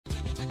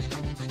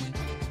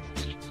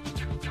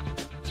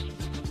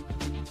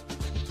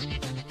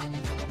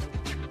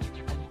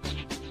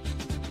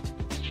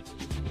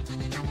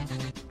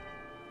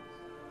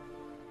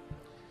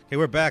Hey,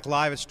 we're back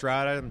live at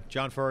Strata. I'm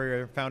John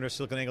Furrier, founder of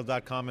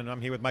SiliconAngle.com, and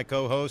I'm here with my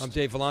co-host. I'm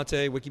Dave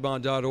Vellante,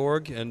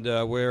 Wikibon.org, and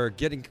we're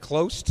getting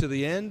close to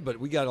the end, but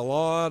we got a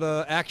lot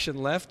of action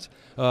left.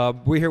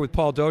 We're here with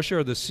Paul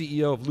Doscher, the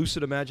CEO of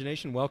Lucid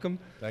Imagination. Welcome.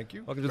 Thank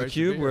you. Welcome to Great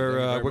theCUBE. be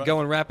here. We're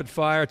going rapid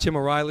fire. Tim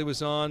O'Reilly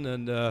was on,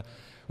 and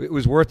it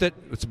was worth it,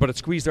 but it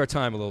squeezed our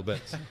time a little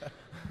bit.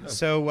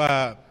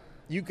 So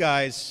you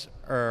guys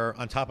are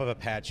on top of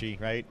Apache,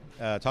 right?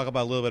 Talk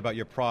about a little bit about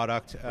your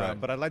product, Right.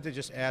 but I'd like to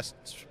just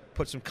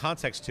put some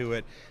context to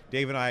it.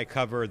 Dave and I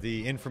cover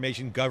the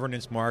information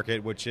governance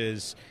market, which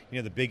is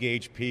the big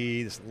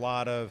HP. There's a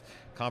lot of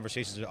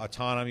conversations.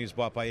 Autonomy is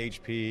bought by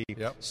HP.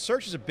 Yep.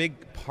 Search is a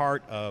big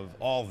part of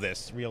all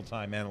this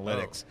real-time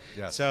analytics. Oh,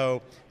 yes.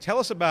 So tell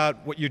us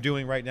about what you're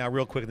doing right now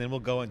real quick, and then we'll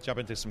go and jump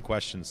into some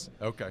questions.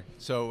 Okay,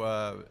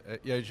 so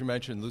yeah, as you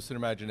mentioned, Lucid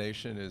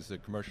Imagination is a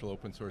commercial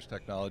open source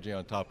technology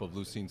on top of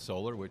Lucid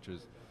Solar, which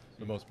is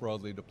the most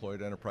broadly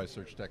deployed enterprise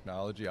search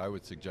technology, I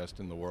would suggest,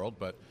 in the world,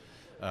 but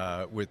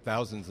with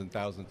thousands and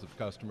thousands of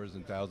customers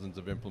and thousands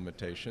of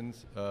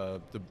implementations.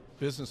 The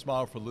business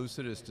model for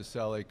Lucid is to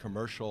sell a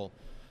commercial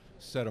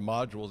set of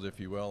modules, if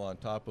you will, on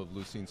top of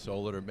Lucid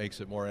Solar that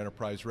makes it more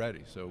enterprise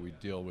ready. So we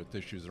deal with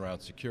issues around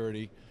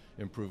security,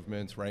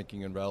 improvements,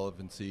 ranking and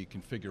relevancy,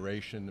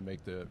 configuration to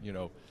make the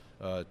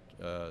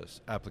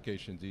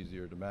applications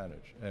easier to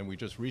manage. And we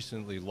just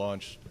recently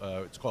launched,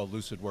 it's called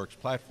LucidWorks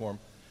Platform.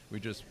 We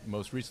just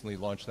most recently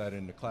launched that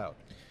in the cloud.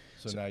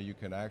 So now you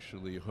can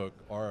actually hook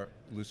our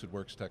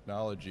LucidWorks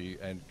technology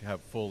and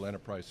have full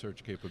enterprise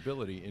search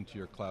capability into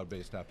your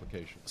cloud-based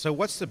application. So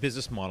what's the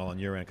business model on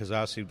your end? Because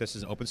obviously this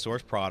is an open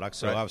source product,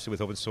 so Right. obviously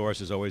with open source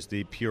there's always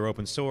the pure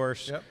open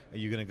source. Yep. Are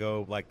you going to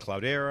go like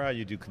Cloudera?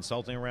 You do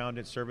consulting around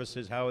it,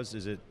 services? How is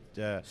it?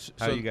 How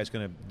are you guys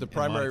going to The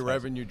primary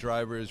revenue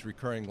driver is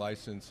recurring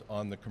license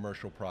on the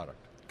commercial product.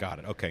 Got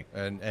it, okay.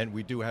 And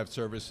we do have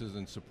services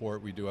and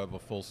support. We do have a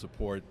full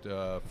support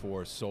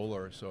for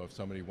solar, so if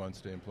somebody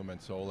wants to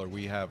implement solar,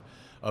 we have,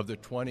 of the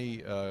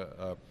 20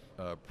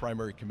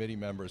 primary committee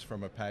members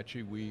from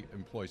Apache, we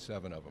employ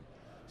 7 of them.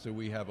 So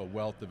we have a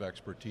wealth of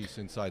expertise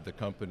inside the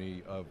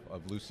company of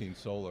Lucid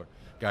Solar,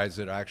 guys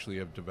that actually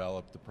have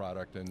developed the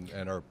product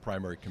and are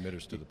primary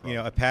committers to the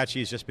product. Apache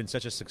has just been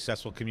such a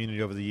successful community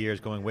over the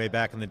years, going way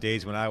back in the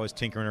days when I was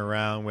tinkering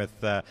around with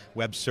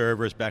web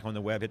servers back when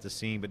the web hit the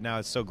scene, but now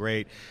it's so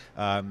great.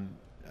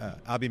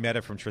 Abi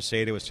Mehta from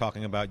Strata was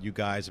talking about you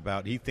guys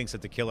he thinks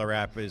that the killer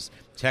app is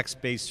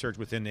text-based search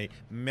within a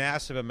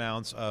massive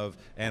amounts of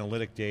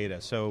analytic data.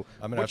 So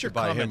what's your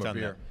comment on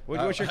that?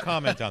 What's your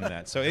comment on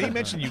that? So he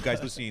mentioned you guys,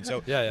 Lucid.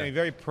 So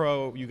very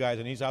pro you guys,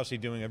 and he's obviously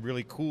doing a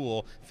really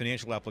cool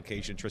financial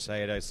application.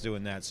 Strata is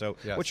doing that. So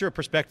what's your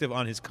perspective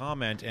on his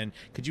comment, and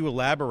could you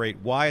elaborate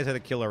why is that a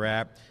killer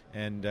app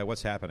and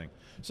what's happening?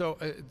 So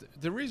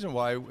the reason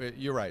why,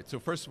 you're right. So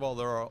first of all,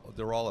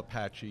 they're all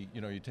Apache.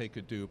 You take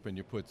a dupe and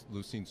you put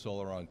Lucid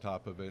Solar on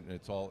top of it, and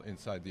it's all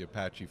inside the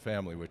Apache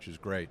family, which is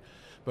great.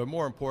 But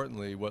more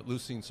importantly, what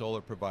Lucid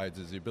Solar provides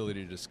is the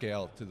ability to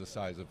scale to the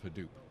size of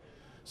Hadoop.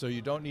 So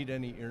you don't need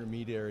any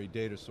intermediary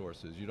data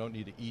sources. You don't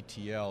need to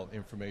ETL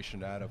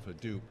information out of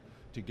Hadoop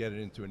to get it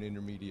into an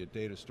intermediate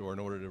data store in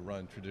order to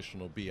run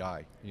traditional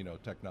BI,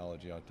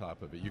 technology on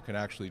top of it. You can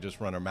actually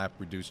just run a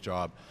MapReduce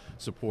job,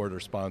 support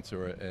or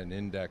sponsor an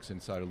index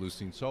inside of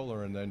Lucid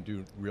Solar, and then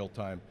do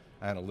real-time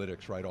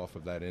analytics right off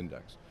of that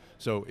index.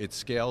 So it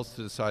scales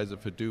to the size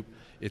of Hadoop.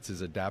 It's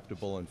as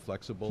adaptable and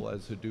flexible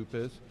as Hadoop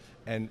is,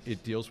 and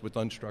it deals with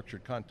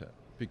unstructured content.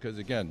 Because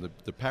again,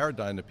 the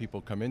paradigm that people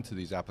come into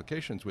these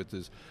applications with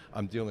is,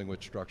 I'm dealing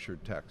with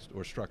structured text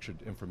or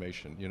structured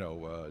information,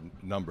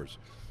 numbers.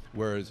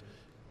 Whereas,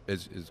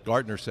 as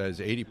Gartner says,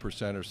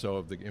 80% or so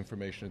of the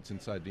information that's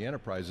inside the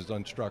enterprise is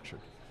unstructured.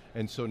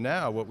 And so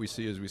now what we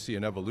see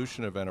an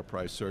evolution of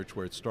enterprise search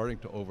where it's starting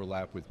to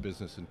overlap with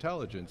business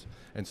intelligence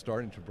and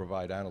starting to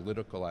provide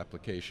analytical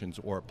applications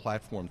or a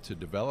platform to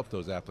develop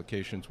those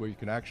applications where you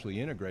can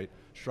actually integrate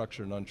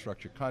structured and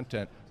unstructured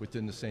content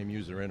within the same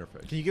user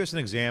interface. Can you give us an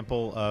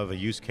example of a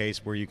use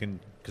case where you can,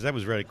 because that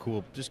was really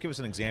cool, just give us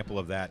an example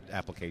of that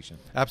application.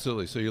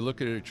 Absolutely. So you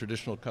look at a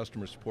traditional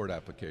customer support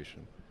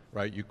application.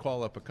 Right, you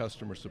call up a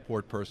customer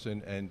support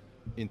person, and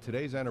in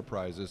today's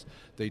enterprises,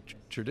 they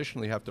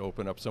traditionally have to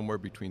open up somewhere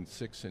between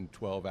 6 and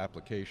 12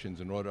 applications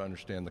in order to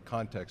understand the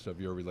context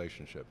of your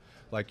relationship.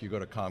 Like you go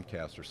to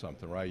Comcast or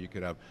something, right? You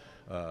could have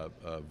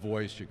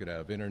voice, you could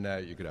have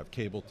internet, you could have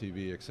cable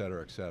TV, et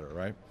cetera,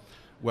 right?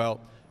 Well,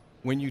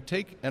 when you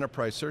take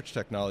enterprise search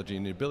technology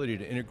and the ability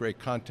to integrate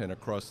content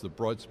across the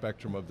broad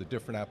spectrum of the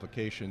different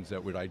applications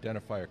that would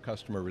identify a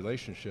customer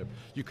relationship,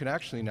 you can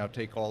actually now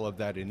take all of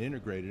that and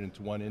integrate it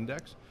into one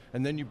index,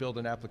 and then you build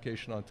an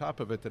application on top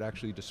of it that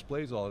actually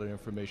displays all that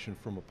information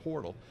from a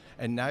portal,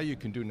 and now you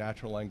can do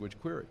natural language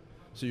query.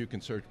 So you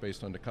can search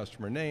based on the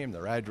customer name,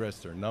 their address,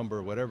 their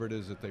number, whatever it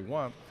is that they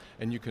want,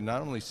 and you can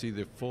not only see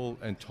the full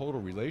and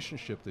total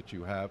relationship that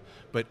you have,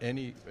 but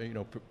any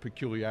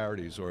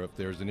peculiarities, or if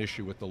there's an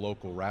issue with the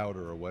local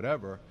router or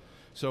whatever,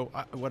 So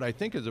what I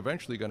think is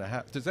eventually going to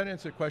happen, does that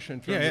answer the question in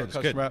terms Yeah, of it's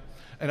customer? good.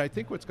 And I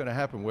think what's going to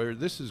happen, where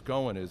this is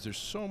going, is there's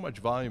so much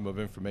volume of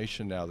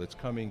information now that's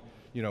coming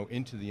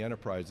into the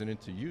enterprise and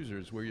into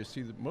users, where you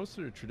see that most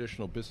of the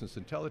traditional business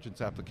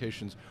intelligence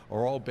applications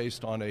are all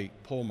based on a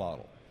pull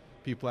model.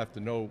 People have to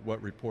know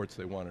what reports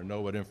they want or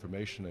know what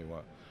information they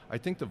want. I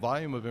think the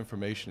volume of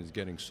information is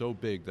getting so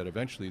big that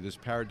eventually this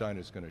paradigm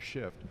is going to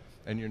shift,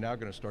 and you're now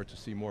going to start to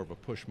see more of a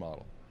push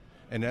model.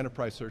 And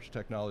enterprise search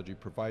technology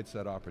provides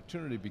that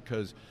opportunity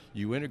because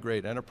you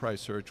integrate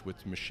enterprise search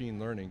with machine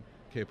learning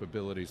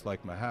capabilities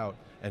like Mahout,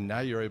 and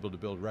now you're able to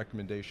build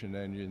recommendation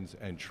engines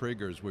and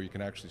triggers where you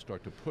can actually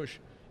start to push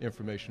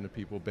information to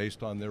people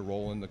based on their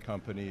role in the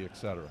company, et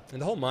cetera.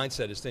 And the whole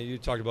mindset is, you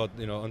talked about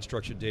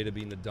unstructured data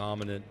being the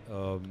dominant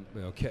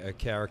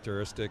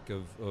characteristic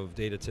of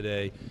data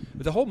today,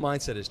 but the whole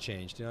mindset has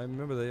changed. I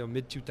remember the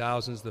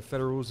mid-2000s, the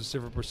Federal Rules of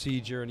Civil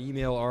Procedure and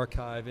email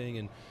archiving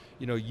and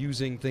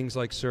using things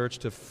like search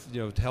to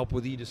to help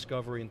with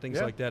e-discovery and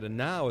things like that. And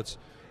now it's,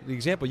 the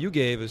example you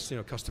gave is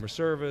customer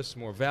service,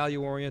 more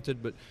value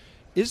oriented, but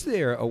is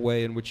there a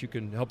way in which you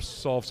can help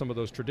solve some of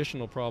those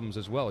traditional problems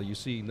as well? You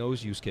see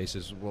those use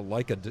cases,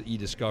 like a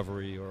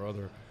e-discovery or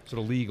other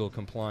sort of legal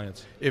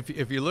compliance.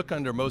 If you look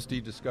under most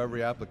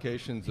e-discovery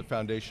applications, the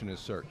foundation is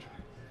search.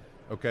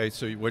 Okay,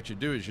 so what you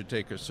do is you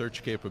take a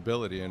search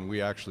capability, and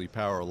we actually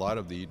power a lot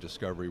of the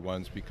e-discovery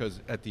ones,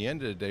 because at the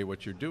end of the day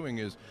what you're doing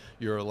is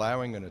you're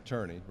allowing an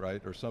attorney,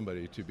 right, or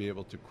somebody to be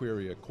able to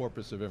query a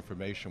corpus of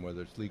information,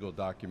 whether it's legal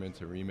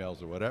documents or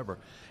emails or whatever,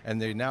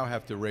 and they now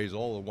have to raise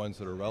all the ones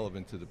that are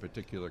relevant to the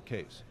particular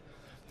case.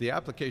 The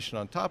application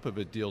on top of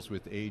it deals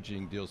with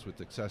aging, deals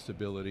with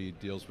accessibility,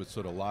 deals with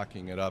sort of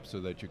locking it up so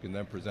that you can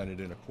then present it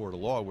in a court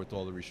of law with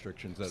all the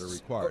restrictions that are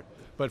required.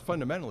 But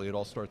fundamentally, it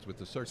all starts with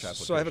the search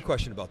application. So I have a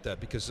question about that,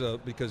 because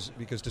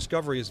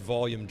discovery is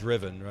volume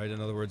driven, right?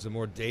 In other words, the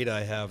more data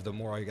I have, the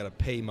more I got to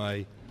pay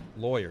my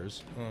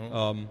lawyers.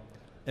 Mm-hmm.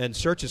 And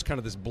search is kind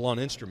of this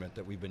blunt instrument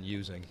that we've been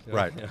using.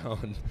 Right.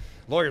 And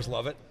lawyers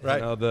love it.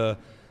 Right.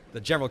 The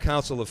general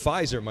counsel of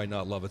Pfizer might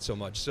not love it so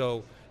much.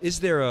 So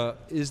are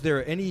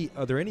there any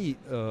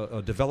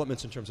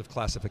developments in terms of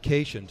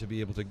classification to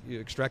be able to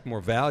extract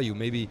more value,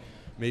 maybe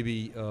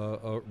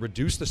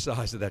reduce the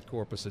size of that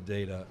corpus of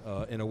data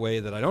in a way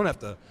that I don't have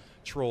to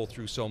troll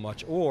through so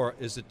much? Or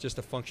is it just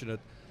a function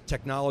of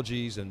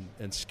technologies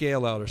and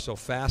scale out are so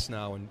fast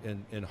now,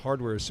 and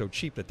hardware is so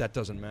cheap that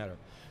doesn't matter?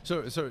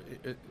 So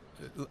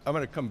I'm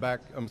going to come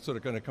back, I'm sort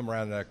of going to come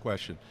around to that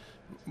question.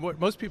 What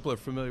most people are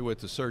familiar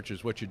with the search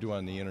is what you do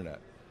on the internet,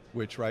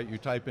 which, right, you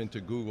type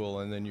into Google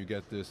and then you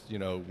get this,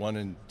 1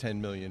 in 10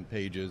 million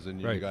pages,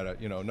 and you got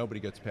to, nobody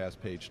gets past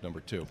page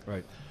number 2.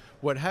 Right.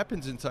 What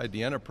happens inside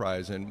the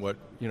enterprise, and what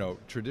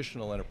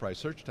traditional enterprise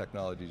search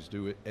technologies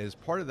do, as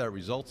part of that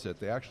result set,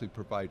 they actually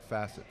provide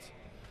facets,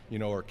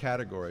 or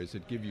categories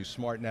that give you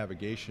smart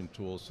navigation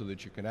tools so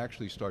that you can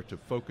actually start to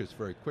focus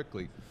very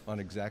quickly on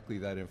exactly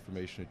that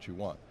information that you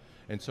want.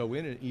 And so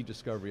in an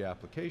e-discovery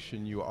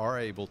application, you are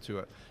able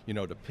to,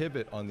 to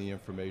pivot on the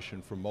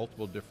information from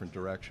multiple different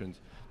directions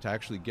to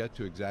actually get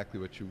to exactly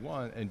what you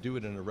want and do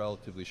it in a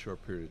relatively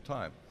short period of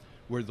time.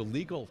 Where the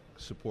legal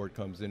support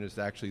comes in is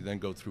to actually then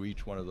go through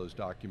each one of those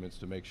documents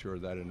to make sure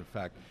that, in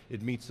fact,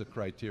 it meets the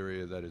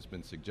criteria that has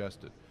been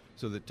suggested.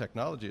 So the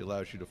technology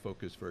allows you to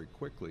focus very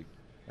quickly,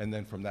 and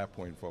then from that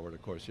point forward,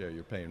 of course,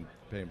 you're paying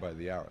by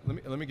the hour.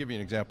 Let me give you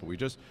an example. We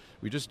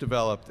just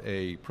developed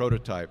a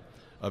prototype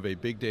of a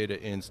big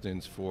data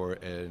instance for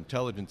an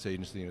intelligence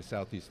agency in a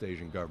Southeast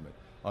Asian government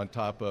on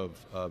top of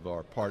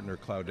our partner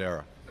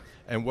Cloudera.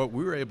 And what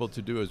we were able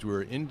to do is we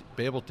were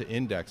able to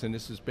index, and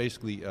this is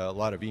basically a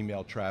lot of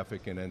email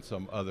traffic and then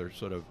some other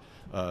sort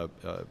of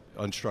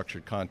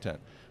unstructured content.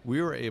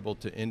 We were able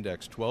to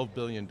index 12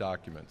 billion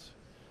documents,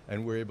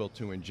 and we're able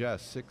to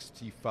ingest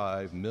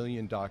 65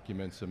 million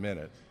documents a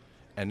minute.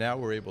 And now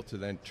we're able to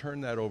then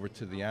turn that over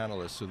to the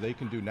analysts so they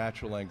can do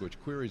natural language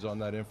queries on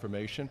that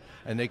information,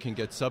 and they can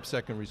get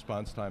sub-second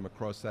response time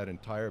across that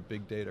entire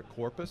big data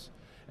corpus,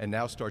 and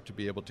now start to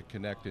be able to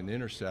connect and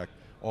intersect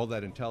all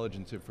that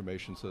intelligence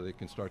information so they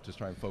can start to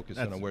try and focus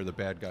in on where the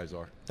bad guys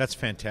are. That's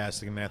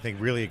fantastic. I mean, I think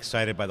really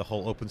excited by the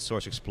whole open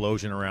source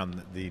explosion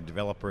around the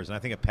developers, and I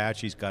think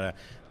Apache's got a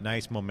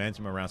nice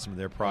momentum around some of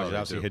their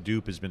projects. Obviously,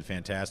 Hadoop has been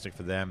fantastic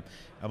for them,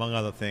 among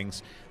other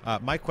things.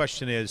 My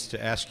question is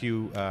to ask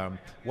you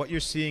what you're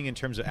seeing in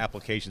terms of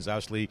applications.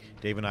 Obviously,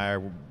 Dave and I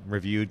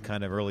reviewed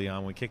kind of early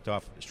on when we kicked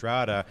off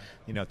Strata.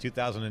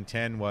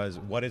 2010 was,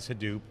 what is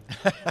Hadoop?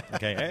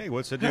 Okay, hey,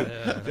 what's Hadoop?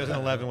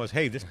 2011 was,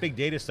 hey, this big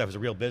data stuff is a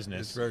real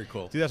business. It's very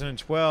cool.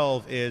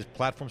 2012 is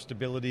platform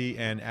stability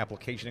and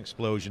application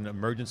explosion,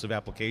 emergence of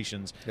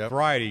applications,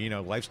 variety,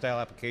 lifestyle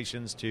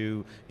applications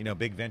to,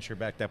 big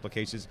venture-backed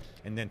applications,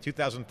 and then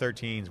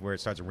 2013 is where it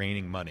starts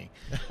raining money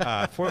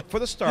for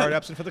the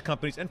startups and for the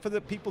companies and for the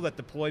people that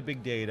deploy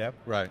big data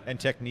and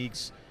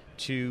techniques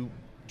to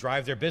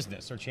drive their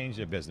business or change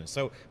their business.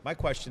 So my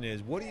question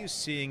is, what are you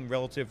seeing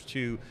relative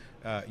to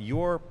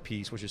your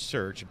piece, which is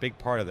search, a big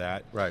part of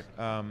that. Right.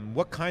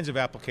 What kinds of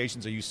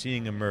applications are you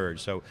seeing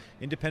emerge? So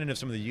independent of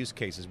some of the use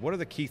cases, what are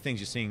the key things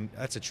you're seeing?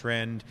 That's a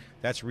trend,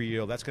 that's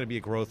real, that's going to be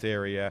a growth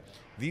area.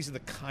 These are the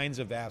kinds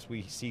of apps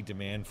we see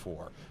demand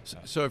for.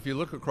 So if you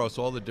look across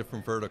all the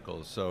different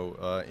verticals,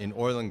 so in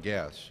oil and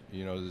gas,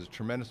 there's a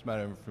tremendous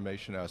amount of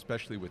information now,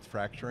 especially with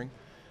fracturing,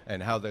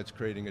 and how that's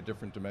creating a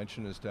different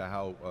dimension as to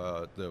how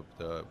the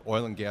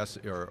oil and gas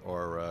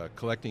are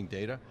collecting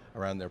data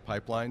around their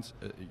pipelines.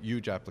 A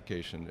huge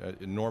application,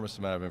 enormous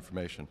amount of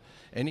information.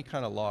 Any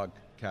kind of log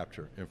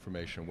capture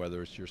information,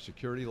 whether it's your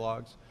security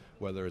logs,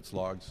 whether it's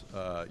logs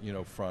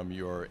from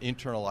your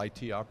internal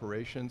IT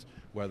operations,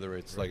 whether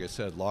it's, like I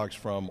said, logs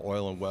from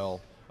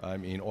oil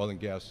and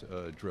gas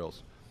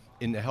drills.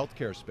 In the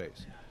healthcare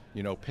space,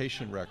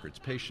 patient records,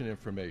 patient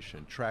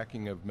information,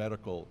 tracking of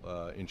medical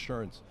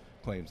insurance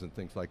claims and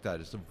things like that.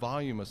 It's a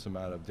voluminous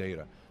amount of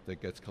data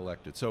that gets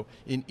collected. So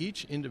in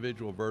each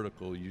individual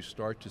vertical, you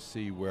start to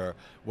see where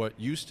what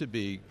used to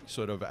be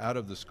sort of out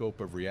of the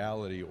scope of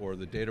reality, or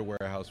the data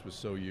warehouse was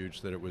so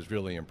huge that it was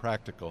really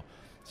impractical.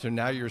 So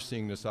now you're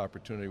seeing this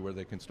opportunity where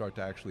they can start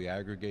to actually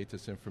aggregate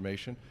this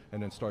information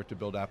and then start to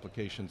build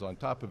applications on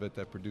top of it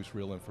that produce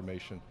real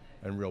information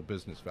and real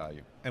business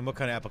value. And what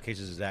kind of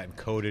applications is that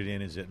encoded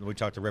in? Is it, we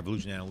talked to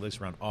Revolution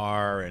Analytics around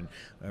R and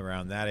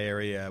around that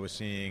area. I was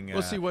seeing...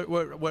 Well, see,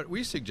 what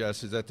we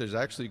suggest is that there's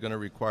actually going to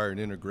require an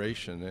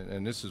integration,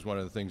 and this is one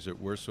of the things that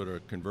we're sort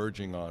of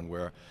converging on,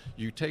 where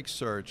you take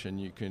search and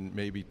you can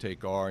maybe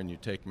take R and you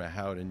take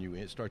Mahout and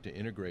you start to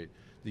integrate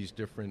these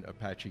different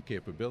Apache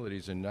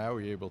capabilities, and now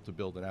we're able to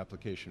build an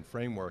application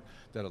framework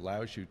that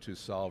allows you to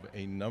solve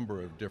a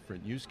number of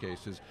different use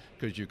cases,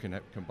 because you can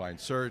combine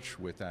search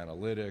with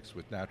analytics,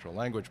 with natural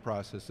language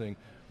processing,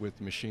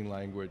 with machine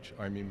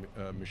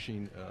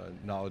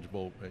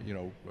knowledgeable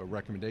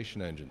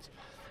recommendation engines.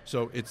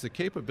 So it's the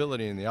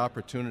capability and the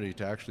opportunity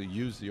to actually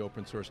use the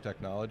open source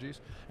technologies,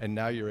 and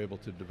now you're able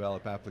to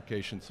develop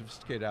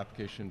sophisticated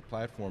application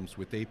platforms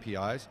with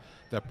APIs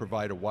that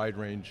provide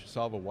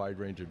solve a wide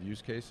range of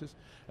use cases.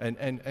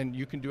 And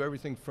you can do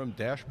everything from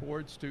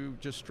dashboards to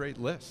just straight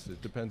lists. It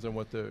depends on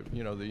what the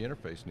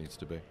interface needs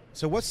to be.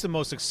 So what's the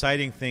most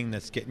exciting thing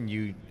that's getting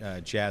you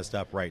jazzed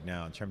up right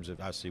now, in terms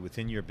of obviously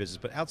within your business,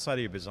 but outside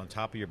of your business, on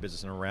top of your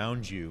business and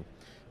around you?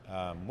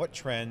 What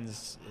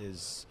trends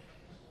is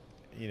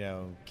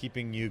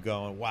keeping you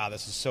going, wow,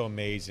 this is so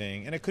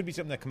amazing? And it could be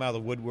something that come out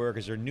of the woodwork.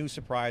 Is there new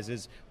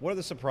surprises? What are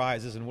the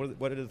surprises, and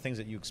what are the things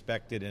that you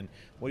expected, and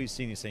what are you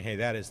seeing? You're saying, hey,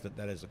 that is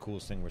the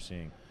coolest thing we're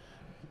seeing.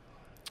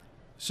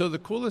 So the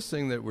coolest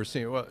thing that we're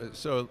seeing,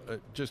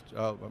 just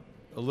a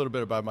little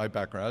bit about my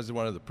background. I was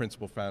one of the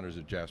principal founders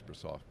of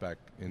Jaspersoft back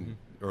in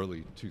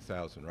early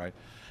 2000, right?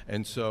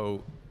 And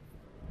so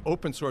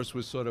open source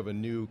was sort of a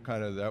new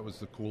that was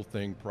the cool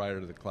thing prior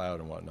to the cloud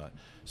and whatnot.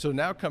 So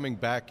now coming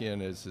back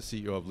in as the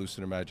CEO of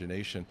Lucid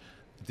Imagination,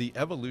 the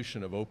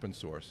evolution of open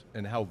source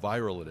and how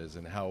viral it is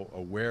and how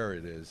aware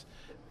it is.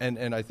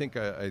 And I think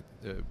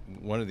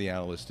one of the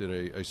analysts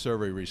did a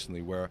survey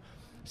recently where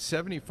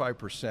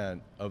 75%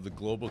 of the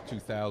global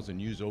 2000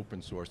 use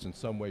open source in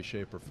some way,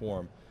 shape, or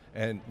form,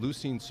 and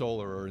Lucid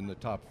Solar are in the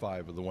top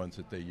 5 of the ones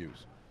that they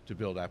use to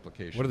build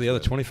applications. What are the other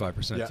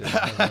 25%?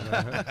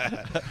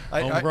 Yeah.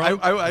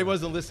 I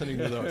wasn't listening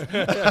to those.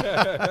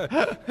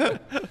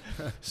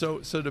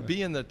 So to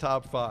be in the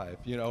top 5,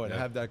 and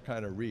have that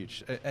kind of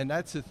reach, and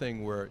that's the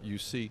thing where you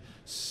see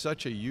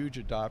such a huge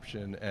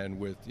adoption, and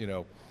with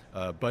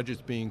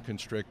budgets being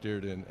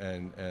constricted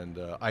and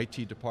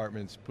IT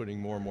departments putting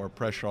more and more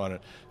pressure on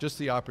it, just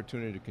the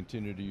opportunity to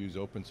continue to use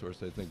open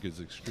source, I think, is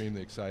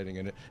extremely exciting,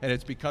 and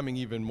it's becoming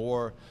even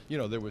more.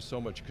 There was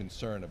so much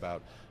concern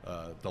about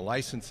the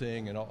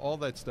licensing, and all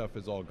that stuff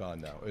is all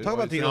gone now. Talk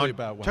about the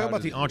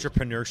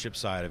entrepreneurship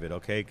side of it,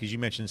 okay? Because you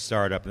mentioned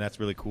startup, and that's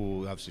really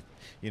cool. Obviously,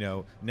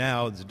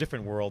 now it's a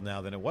different world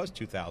now than it was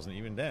 2000,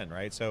 even then,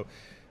 right? So,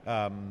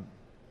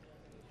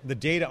 the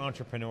data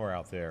entrepreneur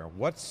out there,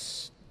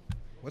 what's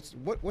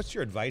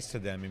your advice to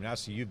them? I mean,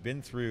 obviously you've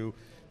been through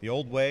the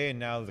old way and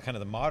now the kind of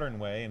the modern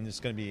way, and there's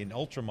going to be an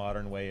ultra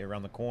modern way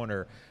around the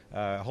corner.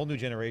 A whole new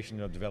generation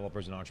of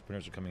developers and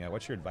entrepreneurs are coming out.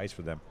 What's your advice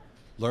for them?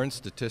 Learn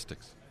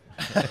statistics.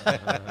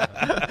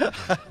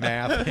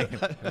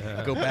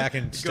 Math. Go back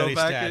and study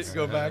stats.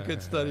 Go back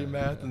and study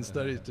math and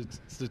study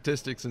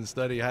statistics and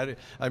study how to.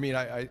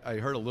 I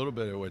heard a little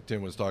bit of what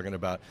Tim was talking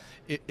about.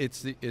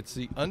 It's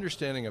the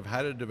understanding of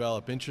how to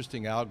develop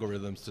interesting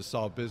algorithms to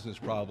solve business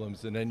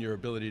problems, and then your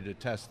ability to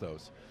test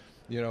those.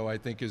 I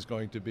think is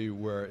going to be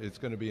where it's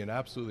going to be an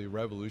absolutely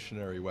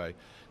revolutionary way.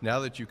 Now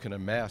that you can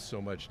amass so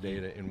much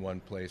data in one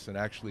place and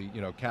actually,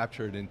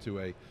 capture it into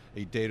a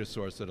data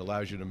source that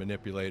allows you to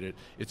manipulate it,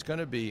 it's going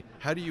to be,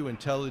 how do you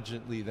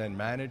intelligently then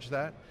manage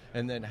that,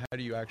 and then how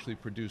do you actually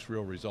produce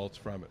real results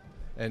from it?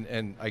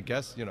 And I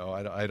guess,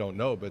 I don't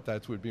know, but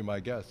that would be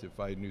my guess if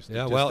I knew statistics.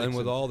 Yeah, well, and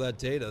with all that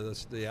data,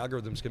 the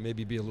algorithms can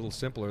maybe be a little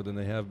simpler than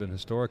they have been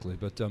historically.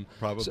 But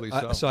probably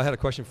so. So I had a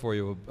question for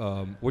you.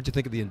 What do you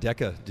think of the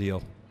Endeca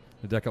deal?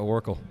 Endeca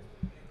Oracle.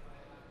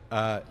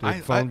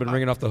 The phone been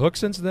ringing off the hook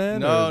since then?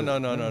 No.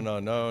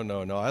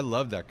 I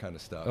love that kind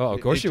of stuff. Oh,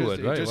 of course you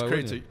would, right? It just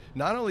creates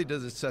not only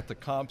does it set the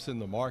comps in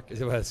the market,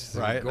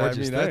 right? I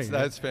mean,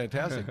 that's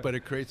fantastic, but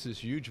it creates this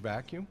huge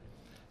vacuum.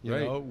 You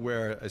know,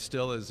 where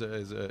still as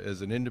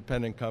an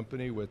independent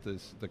company with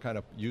the kind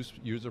of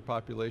user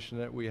population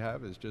that we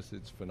have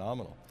it's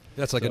phenomenal.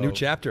 That's like a new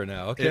chapter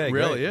now. Okay, it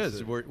really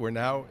is. We're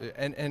now,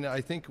 and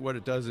I think what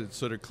it does, it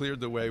sort of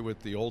cleared the way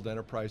with the old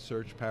enterprise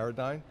search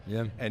paradigm.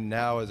 Yeah. And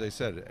now, as I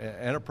said,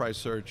 enterprise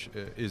search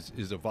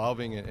is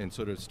evolving and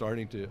sort of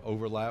starting to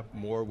overlap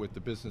more with the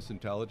business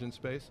intelligence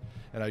space.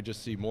 And I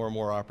just see more and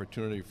more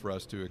opportunity for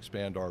us to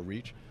expand our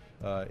reach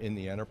in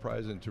the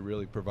enterprise and to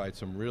really provide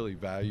some really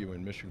value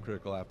and mission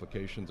critical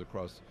applications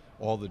across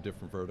all the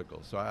different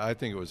verticals. So I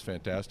think it was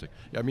fantastic.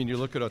 I mean, you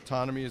look at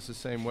autonomy, it's the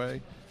same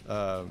way.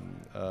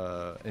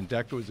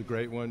 Indecta was a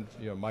great one.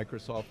 You know,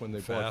 Microsoft when they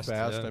bought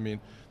Fast. Yeah. I mean,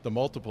 the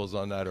multiples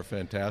on that are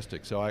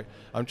fantastic. So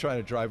I'm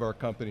trying to drive our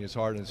company as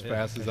hard and as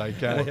fast as I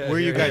can. Where are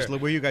you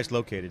guys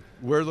located?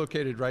 We're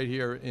located right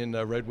here in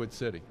Redwood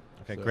City.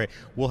 Okay, great.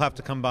 We'll have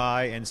to come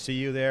by and see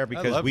you there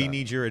because we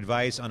need your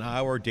advice on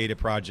our data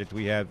project.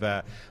 We have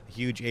a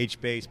huge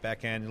HBase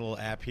backend little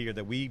app here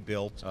that we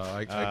built.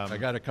 I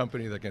got a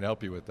company that can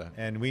help you with that.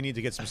 And we need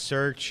to get some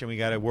search, and we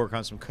got to work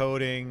on some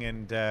coding,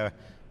 and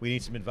we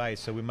need some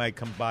advice. So we might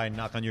come by and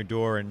knock on your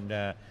door and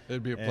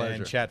it'd be a pleasure.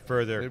 And chat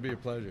further. It'd be a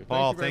pleasure.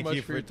 Paul, thank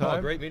you for your time.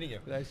 Paul, great meeting you.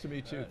 Nice to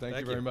meet you. Thank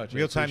you very much.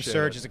 Real-time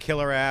search is a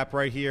killer app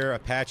right here.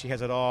 Apache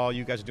has it all.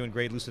 You guys are doing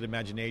great. Lucid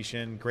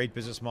Imagination, great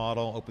business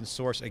model. Open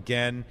source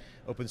again.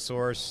 Open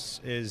source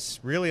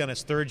is really on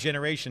its third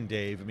generation,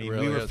 Dave. I mean,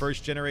 we were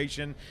first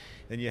generation,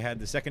 then you had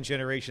the second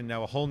generation,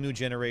 now a whole new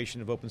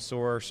generation of open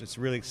source. It's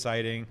really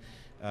exciting.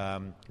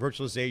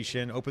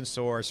 Virtualization, open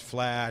source,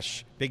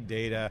 Flash, big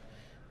data.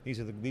 These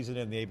are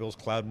the enables,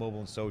 cloud, mobile,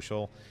 and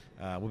social.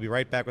 We'll be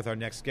right back with our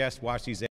next guest. Watch these